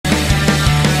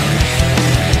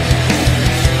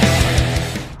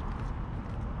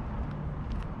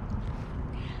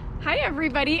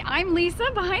everybody, I'm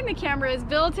Lisa. Behind the camera is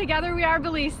Bill. Together we are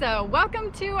Billisa. Welcome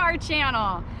to our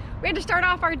channel. We had to start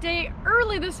off our day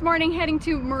early this morning heading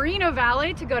to Moreno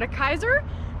Valley to go to Kaiser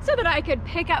so that I could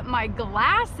pick up my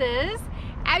glasses.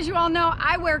 As you all know,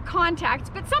 I wear contacts,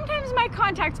 but sometimes my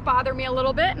contacts bother me a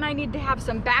little bit and I need to have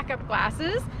some backup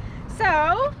glasses.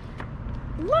 So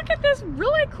look at this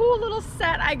really cool little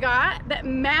set I got that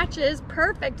matches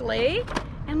perfectly.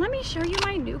 And let me show you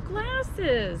my new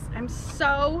glasses. I'm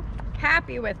so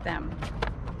happy with them.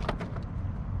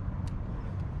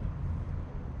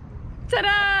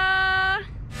 Ta-da!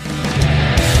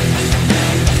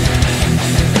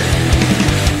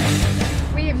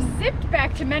 We have zipped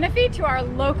back to Menifee to our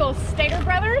local Stater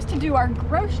Brothers to do our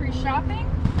grocery shopping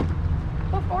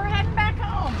before heading back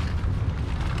home.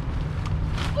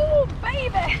 Oh,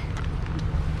 baby!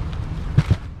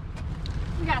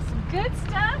 We got some good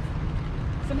stuff.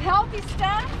 Some healthy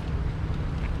stuff.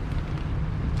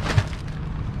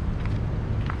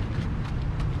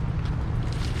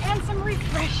 And some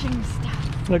refreshing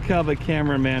stuff. Look how the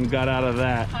cameraman got out of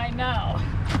that. I know.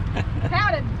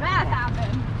 How did that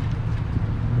happen?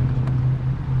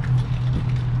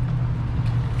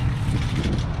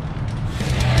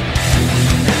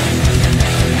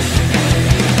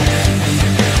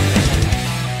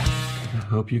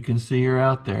 I hope you can see her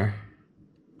out there.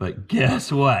 But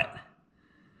guess what?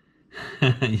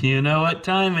 You know what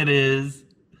time it is.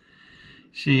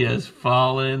 She has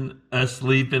fallen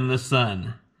asleep in the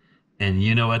sun. And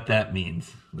you know what that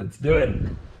means. Let's do it.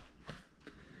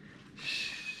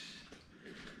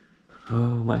 Oh,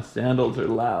 my sandals are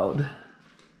loud.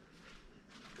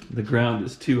 The ground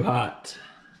is too hot.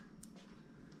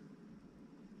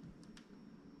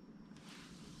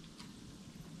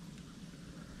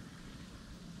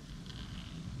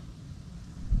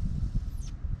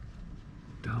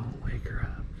 Don't wake her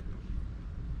up.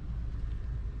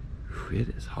 It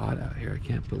is hot out here. I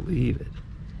can't believe it.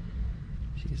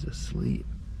 She's asleep.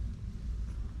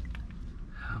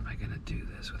 How am I gonna do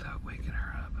this without waking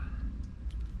her up?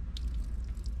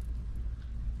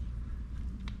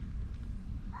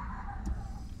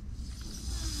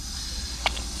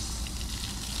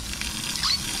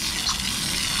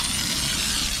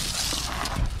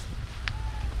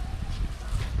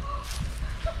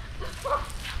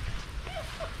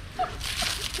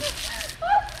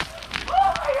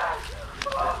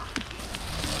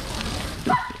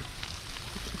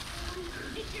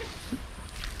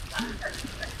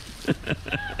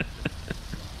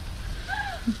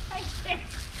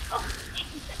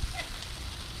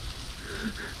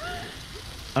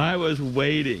 I was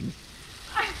waiting.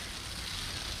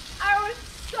 I was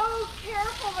so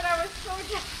careful, but I was so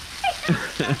tired.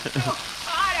 It's so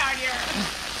hot out here.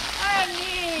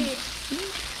 Honey.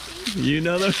 You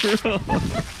know the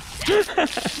rules.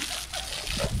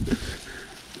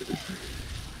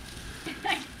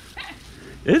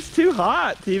 It's too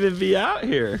hot to even be out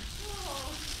here.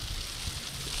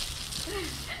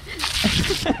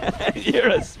 You're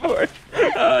a sport.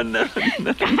 Oh no,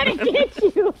 no. Gotta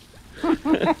get you.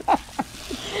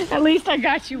 At least I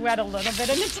got you wet a little bit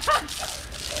in the top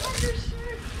of your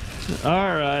shirt.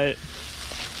 All right.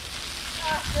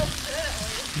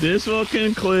 This will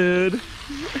conclude.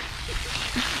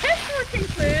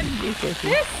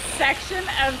 This section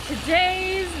of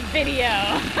today's video.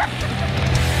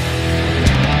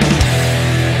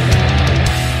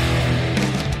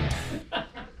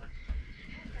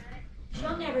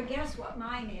 She'll never guess what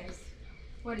mine is.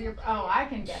 What are your? Oh, I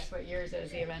can guess what yours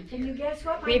is even. Can you guess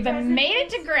what my We've present made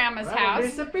it is? to Grandma's house.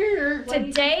 Disappear.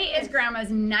 Today is Grandma's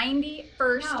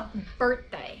 91st No.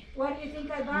 birthday. What do you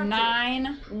think I bought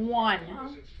 9-1.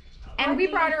 And What we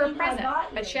do brought you her a think I present,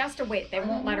 bought but you? she has to wait. They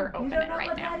won't let her You open don't it know right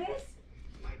what now. that is?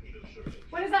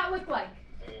 What does that look like?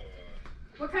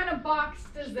 What kind of box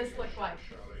does this look like?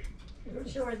 I'm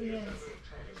sure the ends.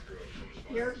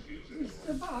 Your, It's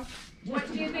the box. what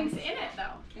do you think's in it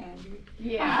though? Candy.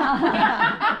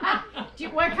 Yeah.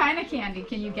 What kind of candy?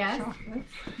 Can you guess? Chocolate.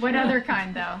 What other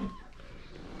kind though?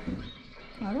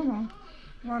 I don't know.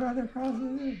 What other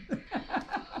causes is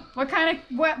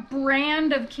What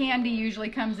brand of candy usually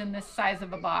comes in this size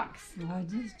of a box? I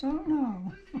just don't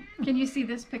know. Can you see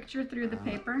this picture through the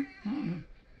paper?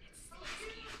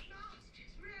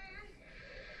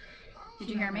 Did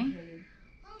you hear me?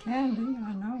 Candy,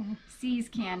 I know. C's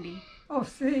candy. Oh,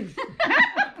 see.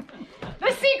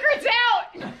 The secret's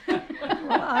out!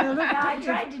 Well, I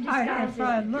tried to disguise If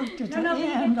I looked at the No, leave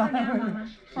it end, for I now, would Mama.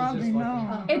 probably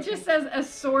know. It just says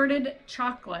assorted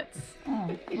chocolates. Oh,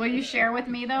 Will you share with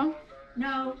me though?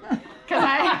 No. Because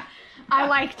I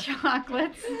like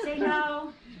chocolates. Say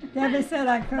no. Debbie said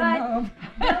I couldn't But- have.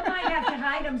 Bill might have to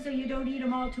hide them so you don't eat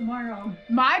them all tomorrow.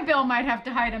 My Bill might have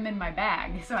to hide them in my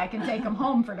bag so I can take them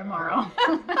home for tomorrow.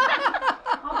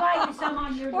 I'll buy you some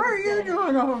on your What are you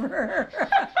doing over?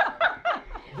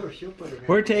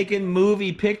 We're taking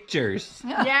movie pictures.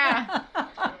 Yeah.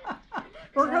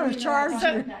 We're going to charge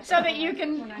you. So that you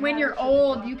can, when you're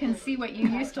old, you can see what you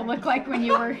used to look like when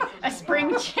you were a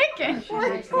spring chicken.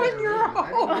 When you're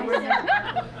old.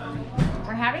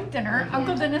 We're having dinner.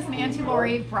 Uncle Dennis and Auntie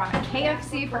Lori brought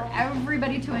KFC for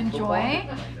everybody to enjoy.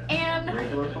 And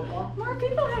more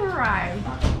people have arrived.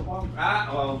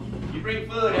 Well, you bring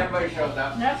food, everybody shows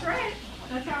up. That's right.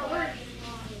 That's how it works.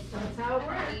 That's how it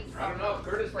works. I don't know, if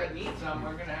Curtis might need some,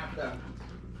 we're gonna have to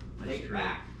take it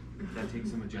back. That takes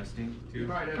some adjusting too.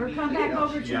 Probably Or doesn't come need back to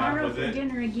over eat. tomorrow with for it.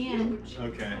 dinner again.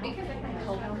 Okay.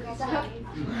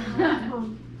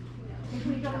 If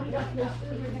we don't eat up this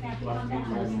food, we're gonna have to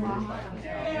come back.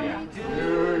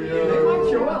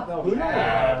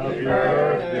 Happy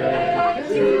birthday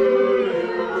to you.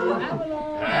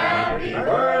 Happy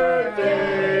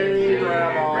birthday,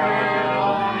 Grandma.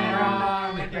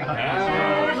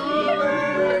 Happy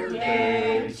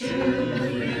birthday to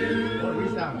you. We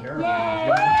sound terrible.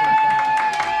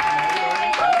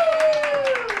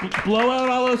 Blow out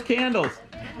all those candles.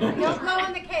 Don't blow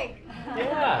on the cake.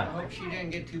 I hope she didn't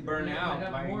get too burnt out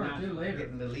by not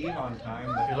getting to leave on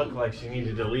time. She looked like she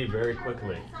needed to leave very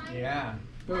quickly. Yeah.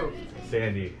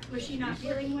 Sandy. Was she not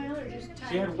feeling well or just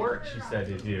tired? She had work, she said,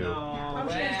 to do. No,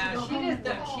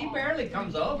 well, she barely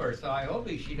comes over, so I hope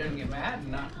she doesn't get mad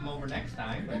and not come over next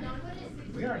time. But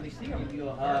we hardly see him. Give you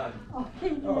a hug.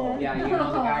 Yeah, you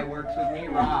know the guy works with me,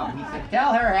 Rob. He said,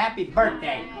 "Tell her happy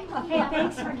birthday." Hey,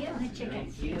 thanks for getting the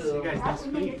chicken. You guys don't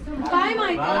speak. Bye,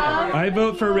 my love. I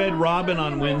vote for Red Robin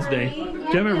on Wednesday. Do you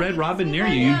have a Red Robin near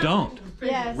you? You don't.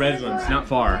 Yes. Redlands, not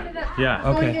far. Yeah.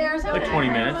 Okay. Like 20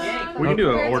 minutes. We can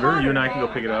do an order. You and I can go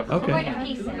pick it up. Okay.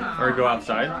 Or go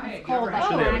outside. Sure, they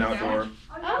have an outdoor.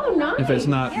 Oh, nice. If it's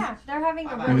not They're having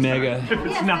a mega. If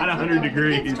it's not 100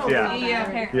 degrees, yeah.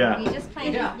 Yeah. just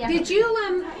playing. Did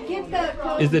you get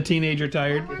the? Is the teenager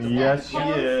tired? Yes, she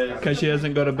is. Because she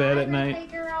doesn't go to bed at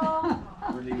night?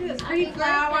 Free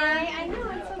flower. I know,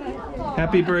 it's so beautiful.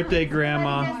 Happy birthday,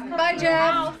 Grandma. Bye,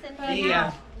 Jeff.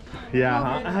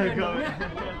 Yeah, huh?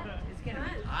 It's getting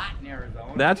hot in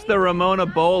Arizona. That's the Ramona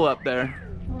Bowl up there.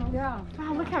 Wow,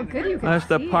 look how good you can That's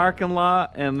the see. parking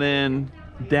lot, and then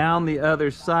down the other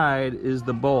side is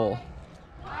the bowl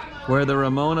where the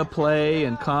Ramona play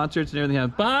and concerts and everything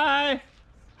happens. Bye!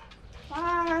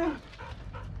 Bye.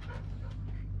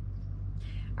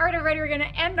 All right, everybody, we're going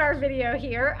to end our video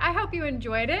here. I hope you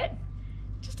enjoyed it.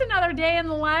 Just another day in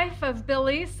the life of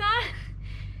Billisa.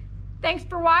 Thanks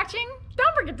for watching.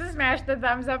 Don't forget to smash the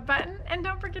thumbs up button and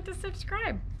don't forget to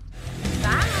subscribe.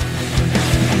 Bye.